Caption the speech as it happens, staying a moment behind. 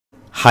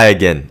Hi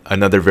again,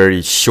 another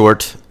very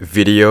short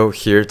video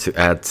here to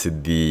add to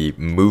the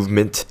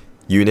movement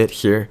unit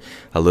here.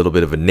 A little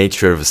bit of a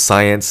nature of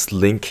science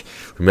link.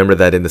 Remember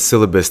that in the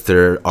syllabus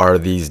there are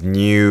these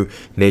new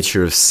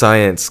nature of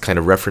science kind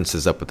of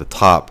references up at the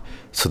top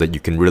so that you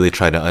can really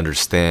try to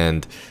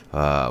understand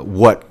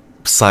what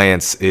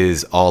science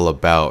is all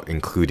about,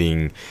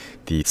 including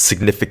the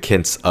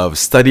significance of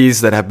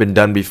studies that have been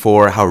done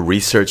before, how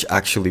research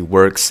actually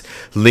works,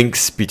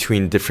 links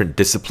between different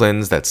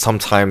disciplines, that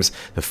sometimes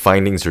the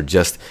findings are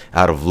just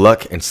out of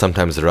luck and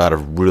sometimes they're out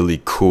of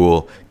really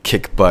cool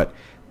kick butt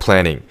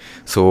planning.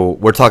 So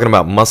we're talking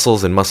about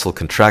muscles and muscle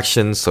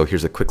contractions. So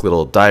here's a quick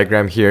little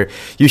diagram here.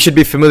 You should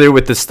be familiar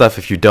with this stuff.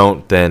 If you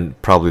don't, then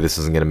probably this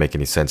isn't going to make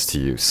any sense to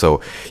you. So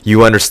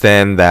you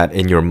understand that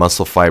in your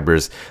muscle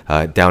fibers,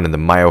 down in the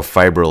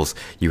myofibrils,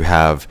 you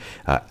have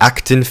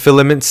actin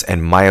filaments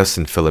and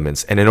myosin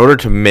filaments. And in order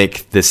to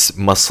make this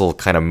muscle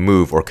kind of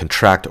move or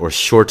contract or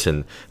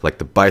shorten, like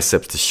the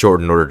biceps to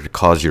shorten in order to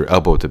cause your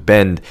elbow to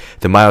bend,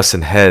 the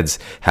myosin heads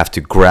have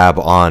to grab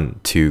on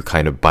to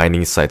kind of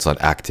binding sites on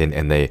actin,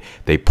 and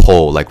they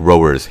pull like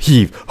rowers,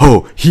 heave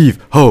ho,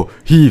 heave ho,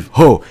 heave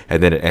ho,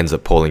 and then it ends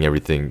up pulling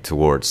everything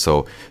towards.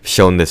 So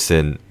shown this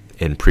in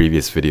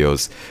previous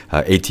videos.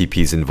 ATP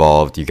is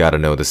involved. You got to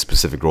know the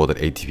specific role that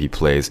ATP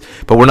plays,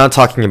 but we're not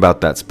talking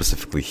about that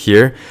specifically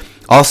here.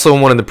 Also,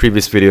 in one of the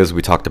previous videos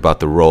we talked about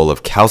the role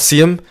of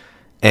calcium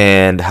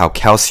and how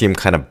calcium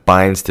kind of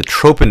binds to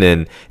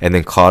troponin and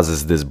then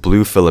causes this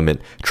blue filament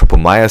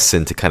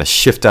tropomyosin to kind of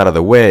shift out of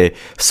the way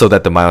so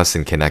that the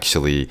myosin can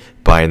actually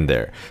bind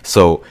there.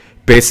 So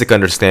basic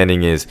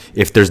understanding is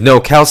if there's no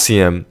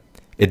calcium,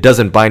 it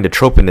doesn't bind to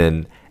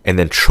troponin, and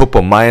then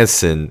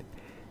tropomyosin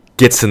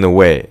gets in the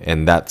way,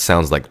 and that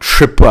sounds like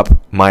trip up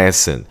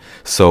myosin.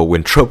 So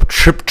when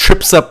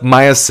trips up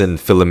myosin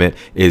filament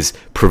is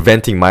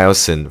preventing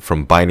myosin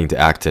from binding to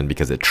actin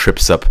because it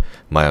trips up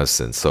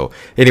myosin. So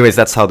anyways,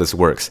 that's how this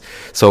works.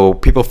 So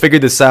people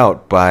figured this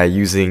out by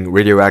using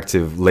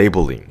radioactive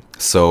labeling.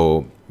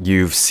 So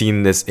you've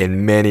seen this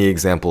in many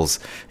examples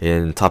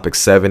in topic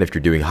 7. If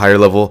you're doing higher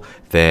level,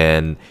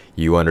 then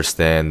you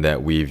understand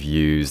that we've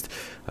used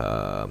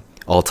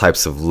all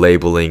types of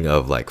labeling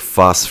of like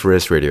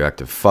phosphorus,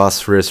 radioactive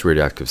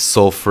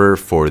sulfur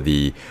for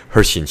the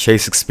Hershey and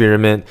Chase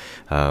experiment.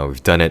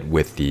 We've done it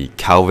with the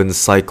Calvin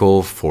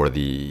cycle for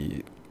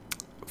the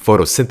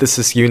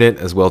photosynthesis unit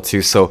as well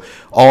too. So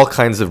all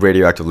kinds of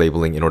radioactive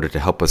labeling in order to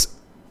help us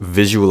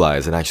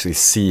visualize and actually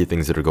see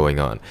things that are going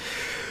on.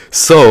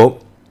 So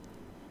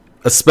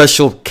a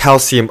special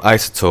calcium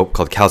isotope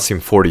called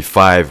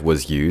calcium-45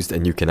 was used,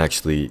 and you can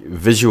actually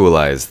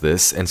visualize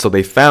this. And so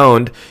they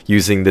found,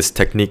 using this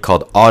technique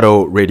called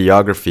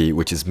autoradiography,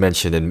 which is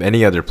mentioned in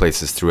many other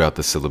places throughout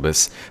the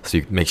syllabus, so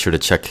you make sure to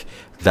check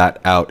that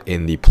out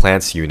in the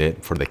plants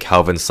unit for the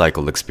Calvin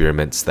cycle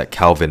experiments that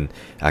Calvin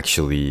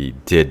actually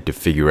did to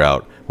figure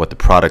out what the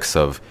products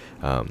of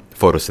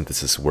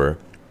photosynthesis were.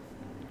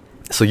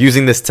 So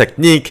using this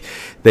technique,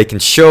 they can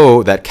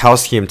show that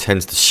calcium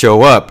tends to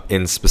show up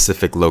in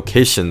specific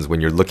locations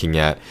when you're looking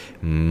at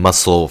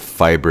muscle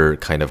fiber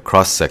kind of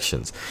cross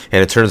sections.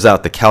 And it turns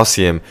out the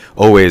calcium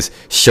always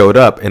showed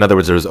up. In other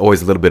words, there was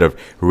always a little bit of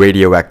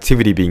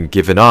radioactivity being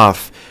given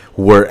off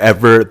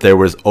wherever there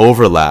was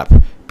overlap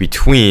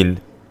between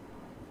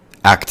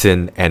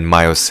actin and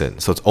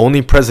myosin. So it's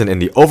only present in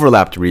the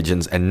overlapped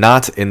regions and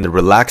not in the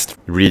relaxed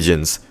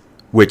regions,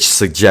 which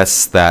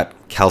suggests that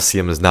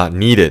calcium is not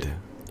needed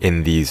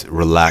in these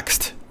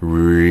relaxed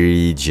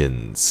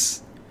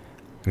regions.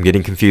 I'm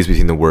getting confused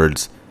between the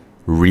words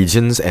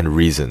regions and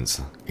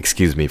reasons.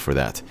 Excuse me for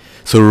that.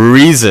 So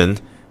reason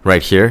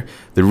right here,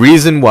 the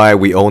reason why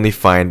we only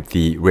find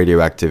the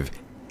radioactive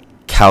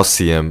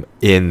calcium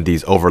in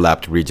these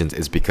overlapped regions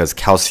is because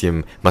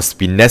calcium must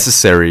be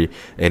necessary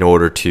in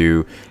order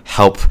to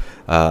help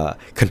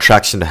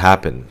contraction to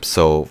happen.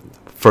 So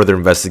further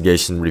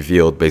investigation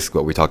revealed basically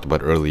what we talked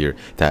about earlier,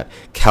 that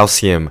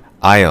calcium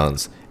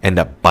ions end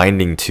up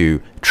binding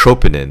to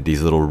troponin,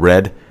 these little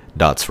red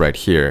dots right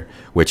here,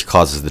 which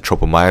causes the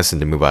tropomyosin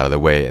to move out of the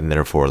way and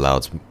therefore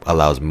allows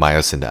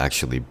myosin to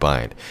actually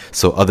bind.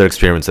 So other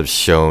experiments have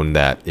shown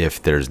that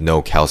if there's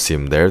no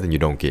calcium there, then you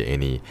don't get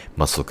any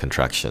muscle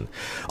contraction.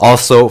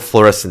 Also,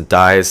 fluorescent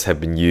dyes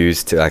have been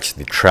used to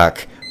actually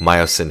track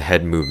myosin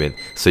head movement,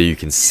 so you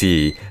can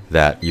see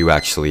that you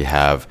actually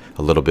have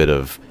a little bit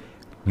of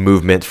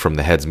movement from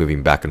the heads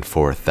moving back and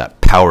forth.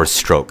 That power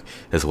stroke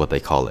is what they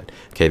call it.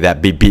 Okay,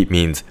 that beep beep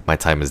means my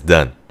time is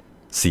done.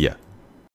 See ya.